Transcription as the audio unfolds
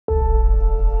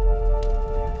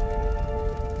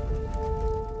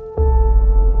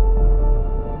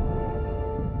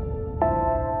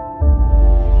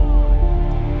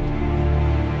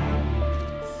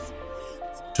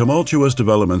Tumultuous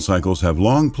development cycles have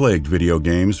long plagued video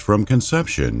games from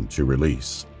conception to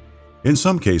release. In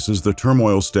some cases, the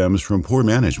turmoil stems from poor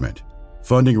management.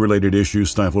 Funding-related issues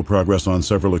stifle progress on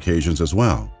several occasions as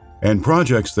well, and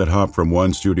projects that hop from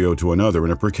one studio to another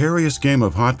in a precarious game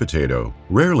of hot potato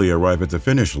rarely arrive at the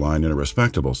finish line in a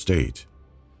respectable state.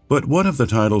 But what of the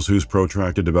titles whose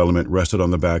protracted development rested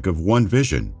on the back of one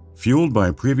vision, fueled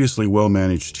by previously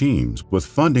well-managed teams with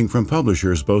funding from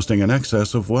publishers boasting an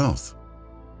excess of wealth?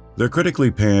 The critically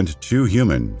panned Too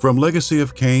Human from Legacy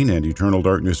of Kain and Eternal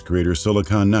Darkness creator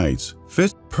Silicon Knights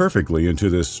fit perfectly into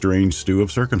this strange stew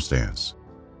of circumstance.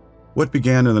 What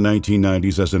began in the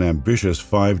 1990s as an ambitious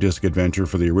 5-disc adventure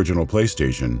for the original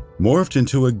PlayStation morphed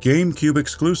into a GameCube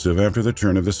exclusive after the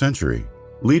turn of the century.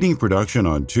 Leading production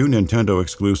on 2 Nintendo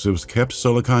exclusives kept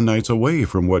Silicon Knights away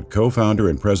from what co-founder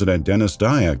and President Denis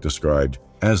Dyack described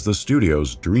as the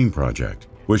studio's dream project,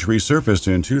 which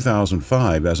resurfaced in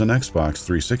 2005 as an Xbox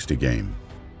 360 game.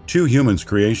 Too Human's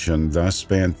creation thus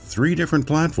spanned 3 different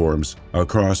platforms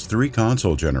across 3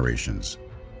 console generations.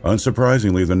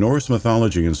 Unsurprisingly, the Norse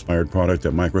mythology-inspired product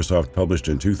that Microsoft published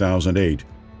in 2008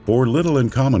 bore little in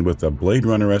common with the Blade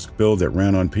Runner-esque build that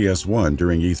ran on PS1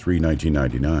 during E3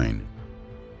 1999.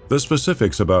 The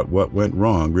specifics about what went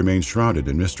wrong remain shrouded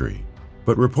in mystery,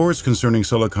 but reports concerning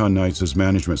Silicon Knights'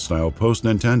 management style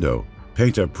post-Nintendo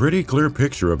paint a pretty clear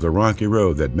picture of the rocky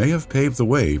road that may have paved the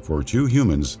way for Too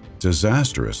Human's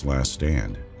disastrous last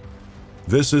stand.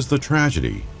 This is the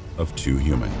tragedy of Too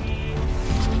Human.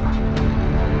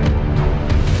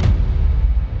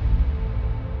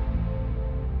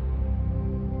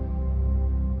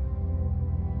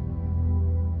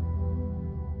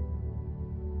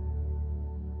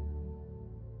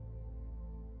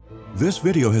 This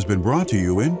video has been brought to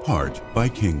you in part by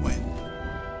Kain.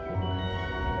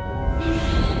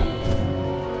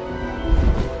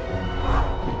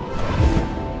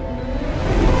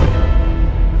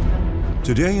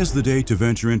 Today is the day to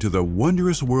venture into the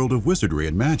wondrous world of wizardry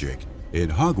and magic in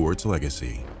Hogwarts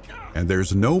Legacy. And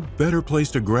there's no better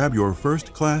place to grab your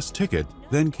first-class ticket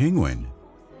than Kain.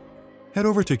 Head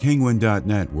over to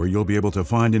kain.net where you'll be able to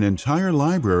find an entire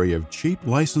library of cheap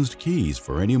licensed keys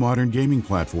for any modern gaming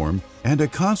platform and a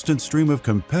constant stream of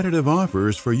competitive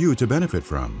offers for you to benefit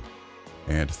from.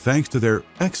 And thanks to their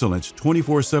excellent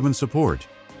 24/7 support,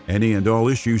 any and all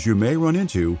issues you may run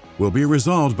into will be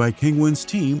resolved by Kain's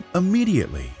team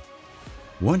immediately.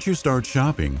 Once you start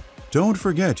shopping, don't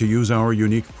forget to use our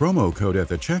unique promo code at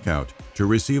the checkout to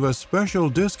receive a special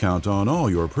discount on all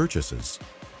your purchases.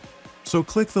 So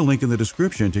click the link in the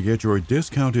description to get your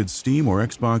discounted Steam or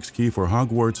Xbox key for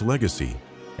Hogwarts Legacy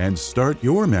and start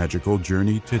your magical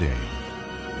journey today.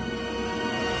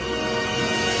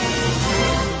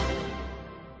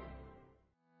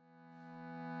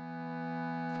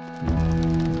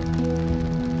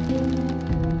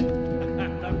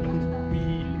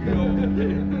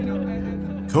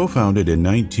 Co-founded in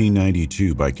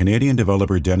 1992 by Canadian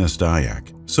developer Denis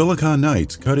Dyack, Silicon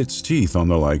Knights cut its teeth on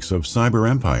the likes of cyber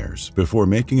empires before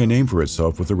making a name for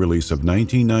itself with the release of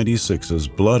 1996's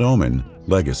Blood Omen: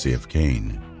 Legacy of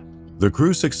Kain. The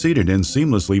crew succeeded in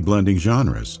seamlessly blending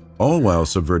genres, all while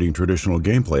subverting traditional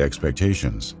gameplay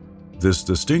expectations. This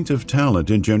distinctive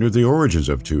talent engendered the origins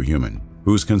of Too Human,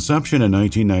 whose conception in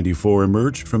 1994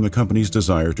 emerged from the company's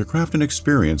desire to craft an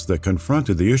experience that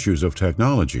confronted the issues of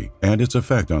technology and its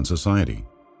effect on society.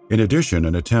 In addition,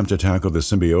 an attempt to tackle the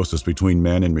symbiosis between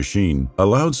man and machine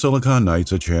allowed Silicon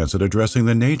Knights a chance at addressing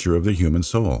the nature of the human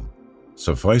soul.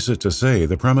 Suffice it to say,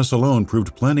 the premise alone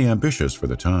proved plenty ambitious for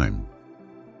the time.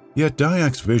 Yet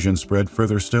Dyack's vision spread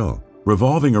further still,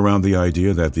 revolving around the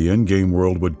idea that the endgame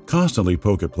world would constantly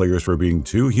poke at players for being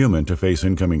too human to face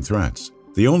incoming threats,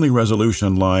 the only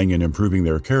resolution lying in improving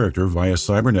their character via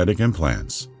cybernetic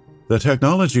implants. The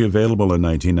technology available in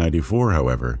 1994,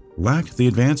 however, lacked the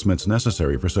advancements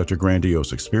necessary for such a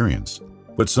grandiose experience.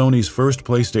 But Sony's first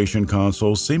PlayStation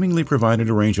console seemingly provided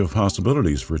a range of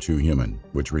possibilities for Too Human,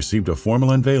 which received a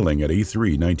formal unveiling at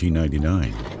E3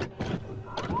 1999.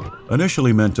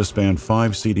 Initially meant to span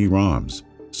 5 CD-ROMs,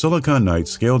 Silicon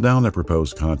Knights scaled down the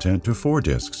proposed content to 4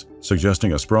 discs,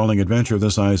 suggesting a sprawling adventure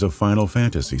the size of Final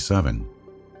Fantasy VII.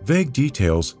 Vague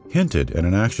details hinted at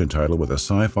an action title with a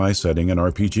sci-fi setting and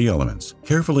RPG elements,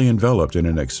 carefully enveloped in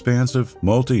an expansive,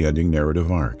 multi-ending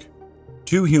narrative arc.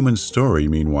 Too Human's story,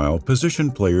 meanwhile,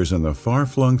 positioned players in the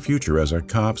far-flung future as a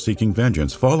cop seeking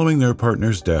vengeance following their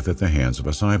partner's death at the hands of a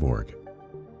cyborg.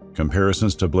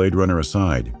 Comparisons to Blade Runner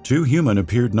aside, Too Human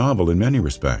appeared novel in many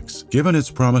respects, given its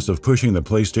promise of pushing the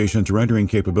PlayStation's rendering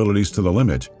capabilities to the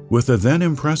limit with the then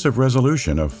impressive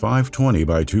resolution of 520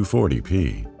 by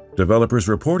 240p. Developers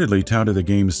reportedly touted the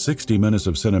game's 60 minutes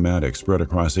of cinematics spread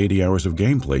across 80 hours of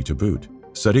gameplay to boot,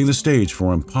 setting the stage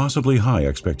for impossibly high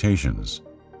expectations.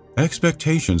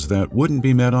 Expectations that wouldn't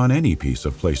be met on any piece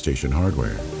of PlayStation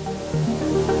hardware.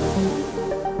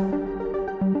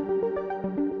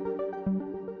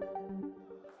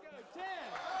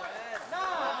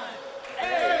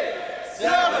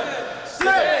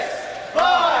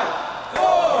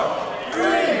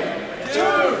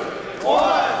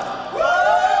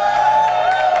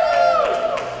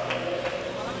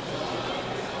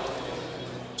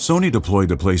 Sony deployed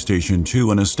the PlayStation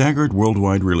 2 in a staggered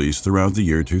worldwide release throughout the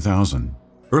year 2000.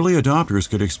 Early adopters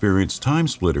could experience Time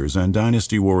Splitters and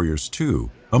Dynasty Warriors 2,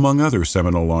 among other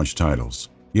seminal launch titles.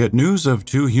 Yet news of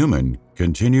Too Human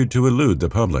continued to elude the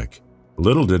public.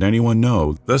 Little did anyone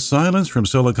know the silence from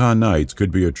Silicon Knights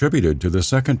could be attributed to the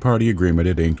second-party agreement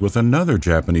it inked with another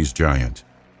Japanese giant,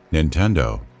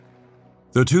 Nintendo.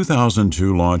 The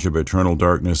 2002 launch of Eternal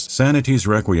Darkness: Sanity's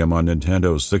Requiem on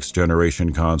Nintendo's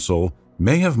 6th-generation console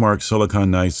may have marked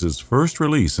Silicon Knights' first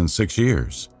release in 6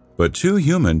 years, but Too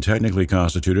Human technically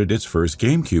constituted its first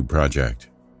GameCube project.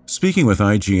 Speaking with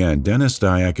IGN, Denis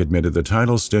Dyack admitted the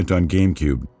title's stint on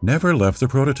GameCube never left the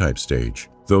prototype stage,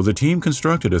 though the team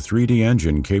constructed a 3D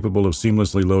engine capable of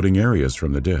seamlessly loading areas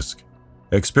from the disc.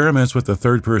 Experiments with the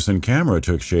third-person camera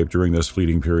took shape during this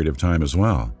fleeting period of time as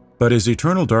well, but as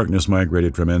Eternal Darkness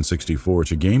migrated from N64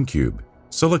 to GameCube,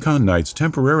 Silicon Knights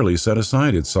temporarily set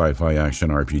aside its sci-fi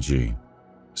action RPG.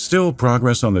 Still,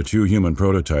 progress on the Too Human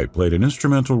prototype played an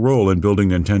instrumental role in building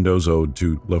Nintendo's ode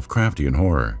to Lovecraftian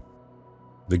horror.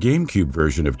 The GameCube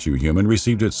version of Too Human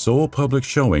received its sole public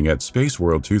showing at Space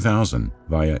World 2000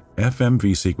 via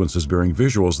FMV sequences bearing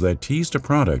visuals that teased a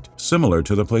product similar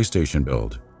to the PlayStation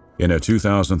build. In a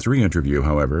 2003 interview,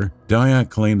 however, Dyack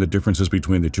claimed the differences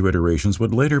between the two iterations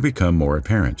would later become more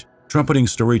apparent, trumpeting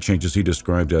story changes he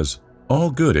described as all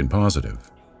good and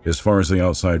positive. As far as the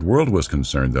outside world was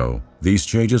concerned, though, these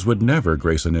changes would never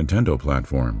grace a Nintendo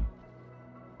platform.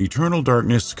 Eternal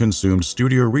Darkness consumed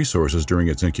studio resources during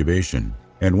its incubation,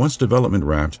 and once development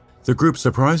wrapped, the group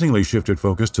surprisingly shifted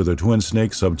focus to the Twin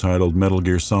Snake subtitled Metal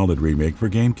Gear Solid remake for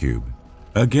GameCube.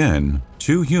 Again,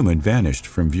 Too Human vanished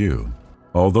from view,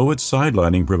 although its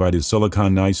sidelining provided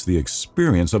Silicon Knights the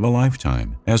experience of a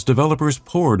lifetime, as developers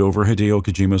pored over Hideo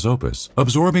Kojima's opus,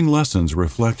 absorbing lessons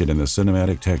reflected in the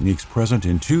cinematic techniques present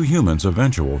in Too Human's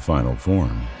eventual final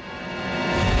form.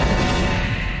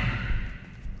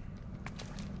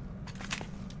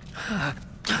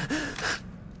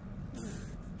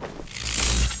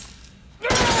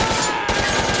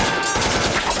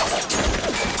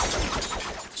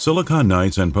 Silicon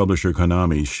Knights and publisher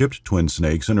Konami shipped Twin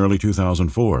Snakes in early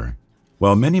 2004.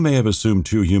 While many may have assumed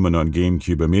Too Human on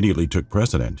GameCube immediately took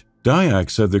precedent,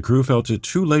 Dyack said the crew felt it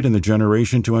too late in the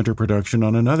generation to enter production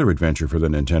on another adventure for the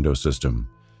Nintendo system.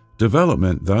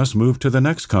 Development thus moved to the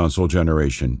next console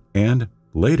generation and,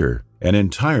 later, an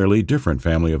entirely different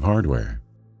family of hardware.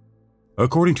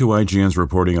 According to IGN's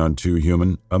reporting on Too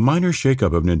Human, a minor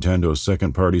shakeup of Nintendo's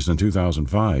second parties in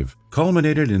 2005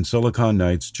 culminated in Silicon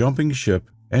Knights jumping ship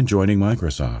and joining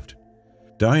Microsoft.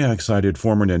 Dyack cited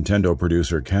former Nintendo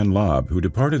producer Ken Lobb, who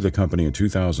departed the company in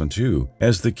 2002,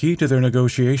 as the key to their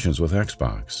negotiations with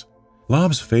Xbox.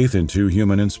 Lobb's faith in Too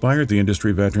Human inspired the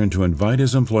industry veteran to invite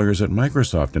his employers at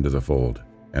Microsoft into the fold,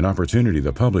 an opportunity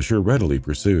the publisher readily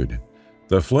pursued.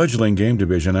 The fledgling game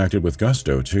division acted with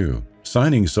gusto, too,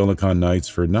 signing Silicon Knights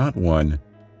for not one,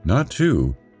 not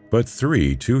two, but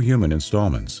 3 Too Human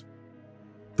installments.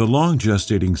 The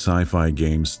long-gestating sci-fi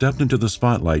game stepped into the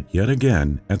spotlight yet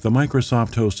again at the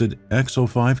Microsoft-hosted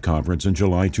X05 conference in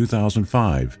July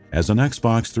 2005 as an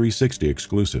Xbox 360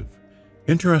 exclusive.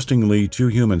 Interestingly, Too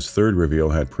Human's third reveal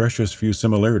had precious few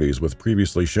similarities with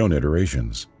previously shown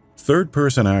iterations.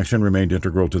 Third-person action remained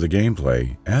integral to the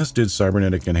gameplay, as did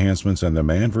cybernetic enhancements and the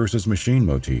man versus machine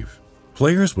motif.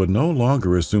 Players would no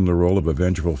longer assume the role of a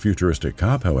vengeful futuristic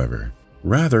cop, however.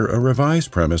 Rather, a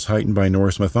revised premise heightened by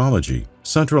Norse mythology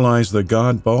centralized the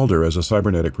god Baldur as a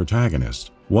cybernetic protagonist,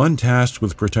 one tasked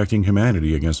with protecting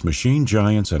humanity against machine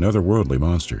giants and otherworldly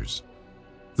monsters.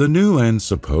 The new and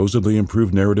supposedly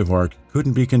improved narrative arc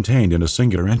couldn't be contained in a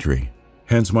singular entry,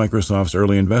 hence Microsoft's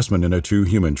early investment in a Too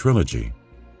Human trilogy.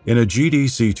 In a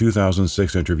GDC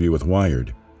 2006 interview with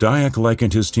Wired, Dyack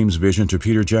likened his team's vision to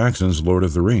Peter Jackson's Lord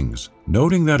of the Rings,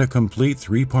 noting that a complete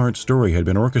 3-part story had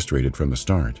been orchestrated from the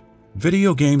start.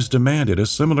 Video games demanded a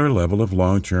similar level of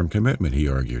long-term commitment, he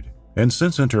argued, and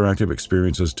since interactive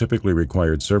experiences typically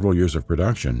required several years of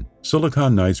production,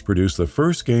 Silicon Knights produced the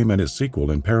first game and its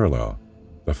sequel in parallel.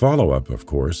 The follow-up, of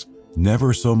course,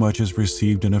 never so much as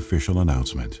received an official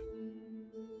announcement.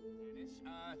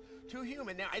 Too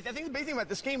Human. Now, think the big thing about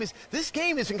this game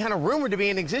has been kind of rumored to be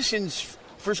in existence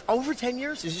for over 10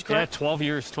 years, is this correct? Yeah, 12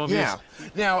 years, 12 years.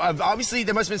 Now, obviously,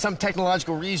 there must have been some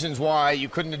technological reasons why you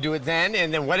couldn't do it then,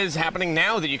 and then what is happening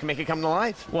now that you can make it come to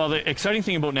life? Well, the exciting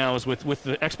thing about now is with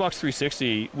the Xbox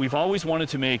 360, we've always wanted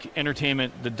to make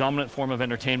entertainment the dominant form of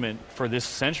entertainment for this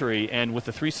century, and with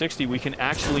the 360, we can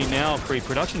actually now create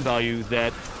production value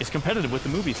that is competitive with the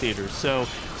movie theaters. So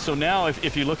now,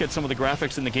 if you look at some of the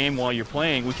graphics in the game while you're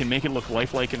playing, we can make it look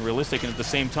lifelike and realistic, and at the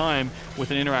same time,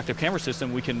 with an interactive camera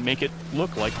system, we can make it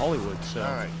look like Hollywood. So.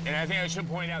 All right, and I think I should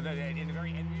point out that in the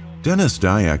very end. Denis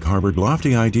Dyack harbored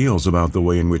lofty ideals about the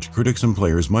way in which critics and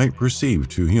players might perceive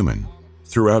Too Human.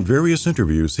 Throughout various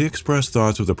interviews, he expressed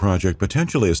thoughts of the project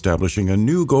potentially establishing a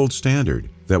new gold standard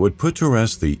that would put to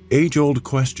rest the age-old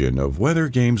question of whether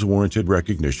games warranted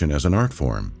recognition as an art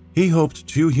form. He hoped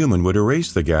Too Human would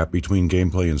erase the gap between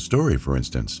gameplay and story, for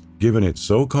instance, given its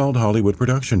so-called Hollywood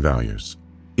production values.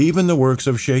 Even the works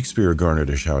of Shakespeare garnered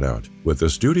a shout-out, with the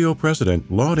studio president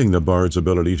lauding the bard's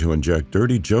ability to inject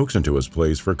dirty jokes into his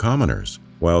plays for commoners,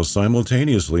 while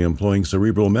simultaneously employing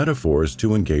cerebral metaphors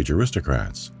to engage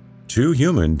aristocrats. Too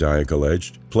Human, Dyack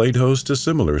alleged, played host to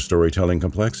similar storytelling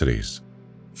complexities.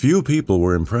 Few people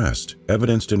were impressed,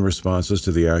 evidenced in responses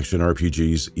to the action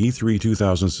RPG's E3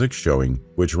 2006 showing,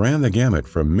 which ran the gamut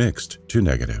from mixed to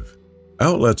negative.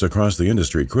 Outlets across the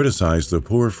industry criticized the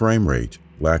poor frame rate,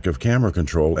 lack of camera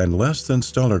control, and less than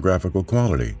stellar graphical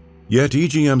quality. Yet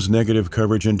EGM's negative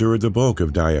coverage endured the bulk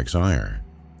of Dyack's ire.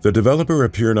 The developer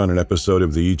appeared on an episode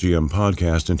of the EGM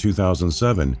podcast in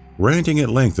 2007, ranting at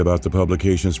length about the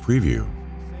publication's preview.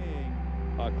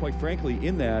 Quite frankly,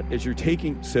 in that, as you're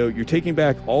taking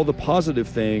back all the positive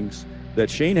things that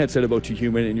Shane had said about Too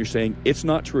Human, and you're saying it's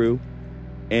not true,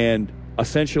 and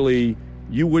essentially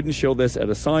you wouldn't show this at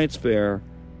a science fair,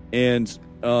 and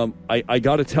I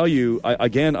got to tell you, I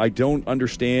don't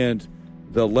understand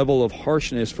the level of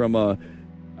harshness from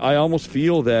I almost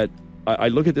feel that I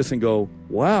look at this and go,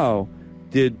 wow,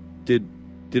 did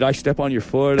I step on your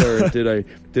foot, or did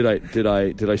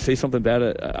I say something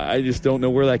bad? I just don't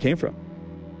know where that came from.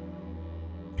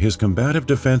 His combative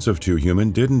defense of Too Human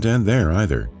didn't end there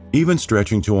either, even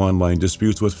stretching to online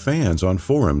disputes with fans on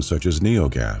forums such as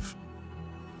NeoGAF.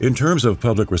 In terms of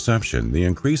public reception, the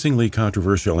increasingly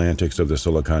controversial antics of the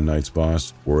Silicon Knights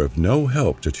boss were of no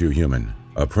help to Too Human,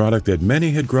 a product that many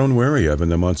had grown wary of in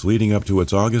the months leading up to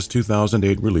its August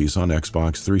 2008 release on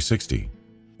Xbox 360.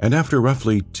 And after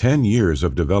roughly 10 years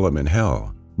of development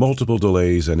hell, multiple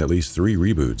delays, and at least 3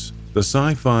 reboots, the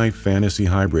sci-fi fantasy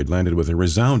hybrid landed with a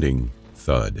resounding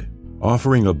thud,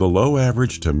 offering a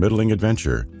below-average to middling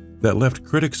adventure that left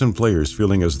critics and players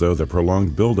feeling as though the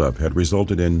prolonged build-up had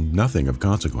resulted in nothing of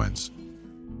consequence.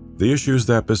 The issues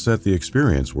that beset the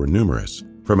experience were numerous,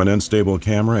 from an unstable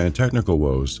camera and technical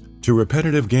woes to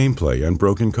repetitive gameplay and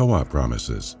broken co-op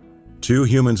promises. Too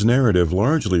Human's narrative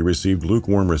largely received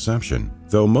lukewarm reception,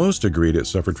 though most agreed it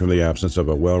suffered from the absence of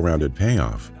a well-rounded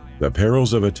payoff, the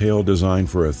perils of a tale designed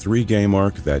for a 3-game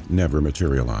arc that never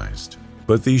materialized.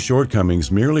 But these shortcomings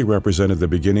merely represented the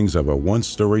beginnings of a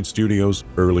once-storied studio's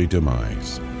early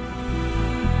demise.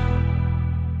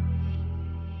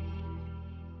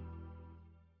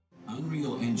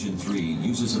 Unreal Engine 3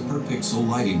 uses a per-pixel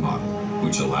lighting model,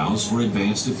 which allows for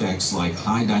advanced effects like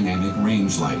high dynamic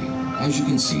range lighting, as you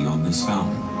can see on this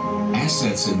fountain.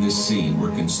 Assets in this scene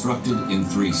were constructed in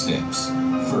 3 steps.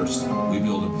 First, we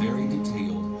build a very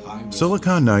detailed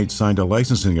Silicon Knights signed a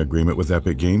licensing agreement with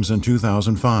Epic Games in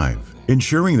 2005,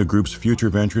 ensuring the group's future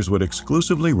ventures would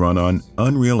exclusively run on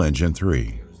Unreal Engine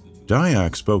 3.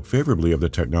 Dyack spoke favorably of the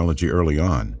technology early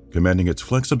on, commending its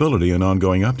flexibility and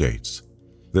ongoing updates.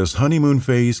 This honeymoon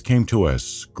phase came to a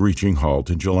screeching halt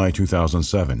in July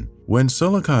 2007, when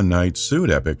Silicon Knights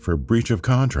sued Epic for breach of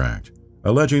contract,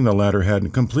 alleging the latter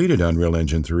hadn't completed Unreal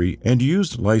Engine 3 and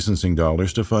used licensing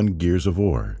dollars to fund Gears of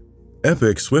War.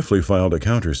 Epic swiftly filed a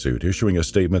countersuit, issuing a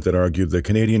statement that argued the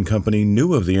Canadian company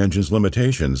knew of the engine's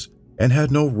limitations and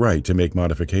had no right to make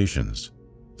modifications.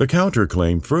 The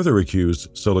counterclaim further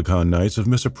accused Silicon Knights of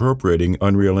misappropriating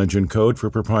Unreal Engine code for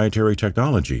proprietary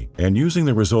technology and using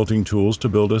the resulting tools to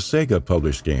build a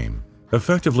Sega-published game,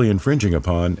 effectively infringing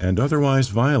upon and otherwise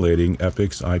violating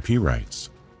Epic's IP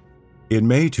rights. In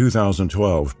May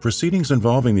 2012, proceedings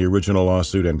involving the original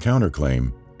lawsuit and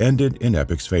counterclaim ended in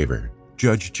Epic's favor.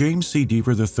 Judge James C.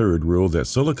 Deaver III ruled that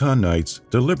Silicon Knights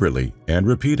deliberately and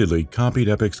repeatedly copied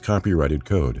Epic's copyrighted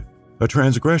code, a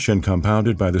transgression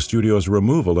compounded by the studio's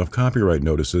removal of copyright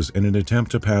notices in an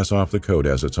attempt to pass off the code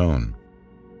as its own.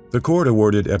 The court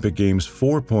awarded Epic Games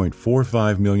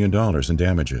 $4.45 million in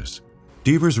damages.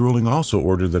 Deaver's ruling also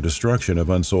ordered the destruction of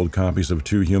unsold copies of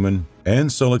Two Human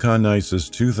and Silicon Knights'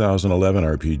 2011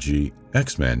 RPG,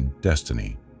 X-Men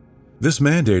Destiny. This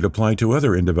mandate applied to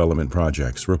other in-development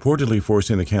projects, reportedly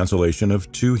forcing the cancellation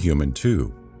of Two Human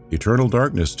 2, Eternal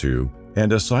Darkness 2,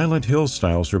 and a Silent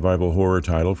Hill-style survival horror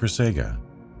title for Sega.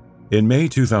 In May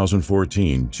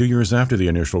 2014, 2 years after the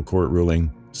initial court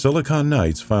ruling, Silicon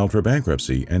Knights filed for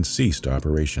bankruptcy and ceased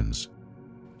operations.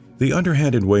 The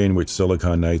underhanded way in which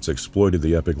Silicon Knights exploited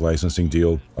the Epic licensing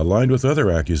deal aligned with other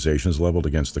accusations leveled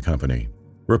against the company.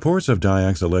 Reports of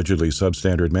Dyack's allegedly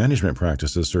substandard management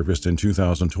practices surfaced in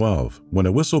 2012 when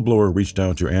a whistleblower reached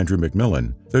out to Andrew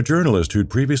McMillan, the journalist who'd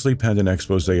previously penned an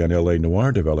expose on LA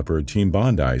noir developer Team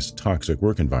Bondi's toxic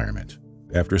work environment.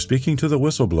 After speaking to the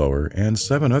whistleblower and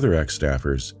 7 other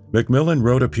ex-staffers, McMillan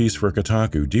wrote a piece for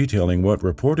Kotaku detailing what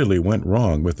reportedly went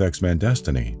wrong with X-Men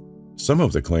Destiny. Some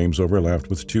of the claims overlapped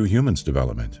with Two Humans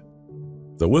development.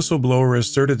 The whistleblower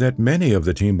asserted that many of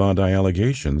the Team Bondi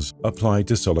allegations applied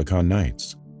to Silicon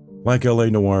Knights. Like LA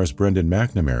Noir's Brendan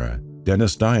McNamara,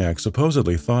 Denis Dyack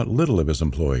supposedly thought little of his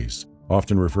employees,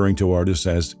 often referring to artists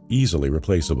as easily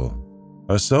replaceable.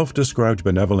 A self-described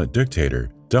benevolent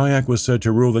dictator, Dyack was said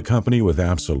to rule the company with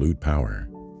absolute power.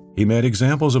 He made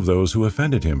examples of those who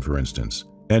offended him, for instance,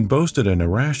 and boasted an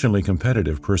irrationally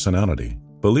competitive personality,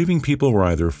 believing people were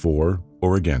either for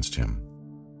or against him.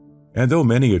 And though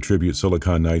many attribute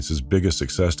Silicon Knights' biggest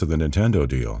success to the Nintendo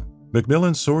deal,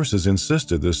 McMillan's sources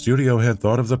insisted the studio had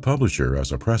thought of the publisher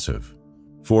as oppressive.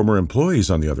 Former employees,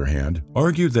 on the other hand,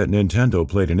 argued that Nintendo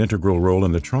played an integral role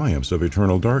in the triumphs of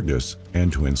Eternal Darkness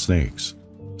and Twin Snakes.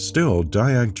 Still,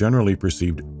 Dyack generally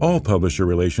perceived all publisher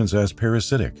relations as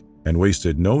parasitic and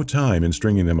wasted no time in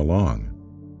stringing them along.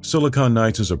 Silicon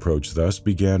Knights' approach thus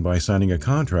began by signing a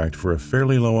contract for a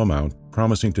fairly low amount,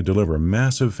 promising to deliver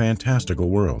massive, fantastical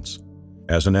worlds.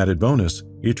 As an added bonus,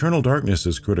 Eternal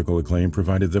Darkness' critical acclaim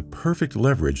provided the perfect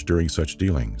leverage during such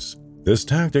dealings. This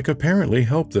tactic apparently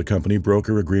helped the company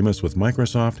broker agreements with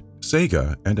Microsoft,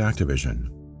 Sega, and Activision.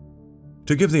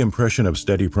 To give the impression of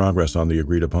steady progress on the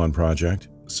agreed-upon project,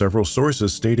 several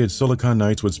sources stated Silicon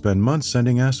Knights would spend months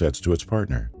sending assets to its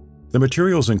partner. The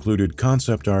materials included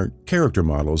concept art, character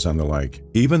models, and the like,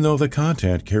 even though the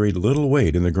content carried little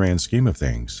weight in the grand scheme of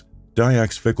things.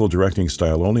 Dyack's fickle directing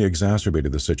style only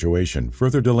exacerbated the situation,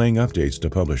 further delaying updates to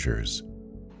publishers.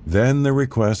 Then the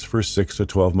requests for 6 to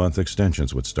 12-month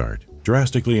extensions would start,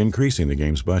 drastically increasing the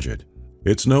game's budget.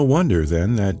 It's no wonder,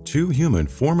 then, that Two Human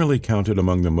formerly counted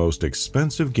among the most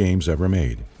expensive games ever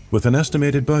made, with an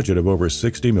estimated budget of over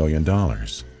 $60 million.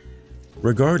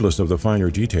 Regardless of the finer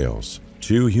details,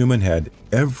 Two Human had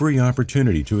every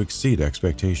opportunity to exceed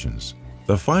expectations.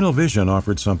 The final vision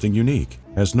offered something unique,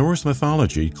 as Norse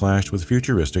mythology clashed with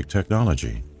futuristic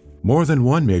technology. More than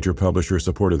one major publisher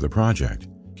supported the project,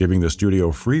 giving the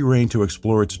studio free rein to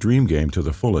explore its dream game to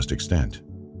the fullest extent.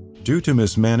 Due to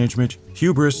mismanagement,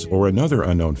 hubris, or another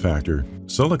unknown factor,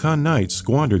 Silicon Knights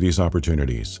squandered these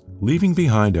opportunities, leaving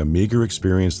behind a meager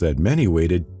experience that many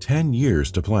waited 10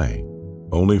 years to play,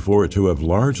 only for it to have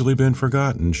largely been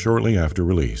forgotten shortly after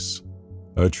release.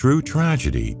 A true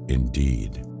tragedy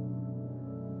indeed.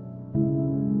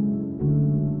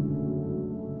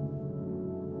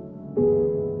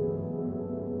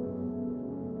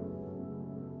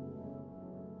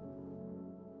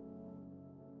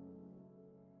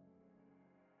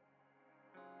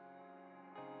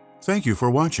 Thank you for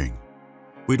watching.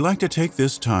 We'd like to take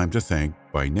this time to thank,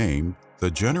 by name, the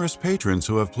generous patrons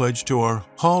who have pledged to our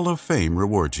Hall of Fame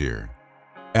reward tier: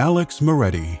 Alex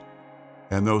Moretti,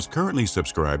 and those currently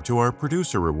subscribed to our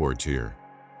producer reward tier: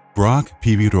 Brock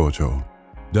Piviroto,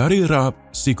 Darirap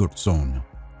Sigurdsson,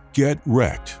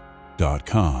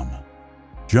 GetWrecked.com,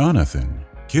 Jonathan,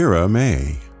 Kira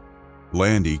May,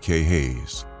 Landy K.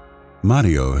 Hayes,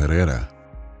 Mario Herrera,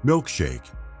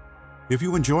 Milkshake. If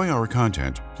you enjoy our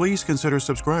content, please consider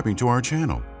subscribing to our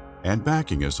channel and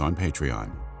backing us on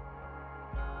Patreon.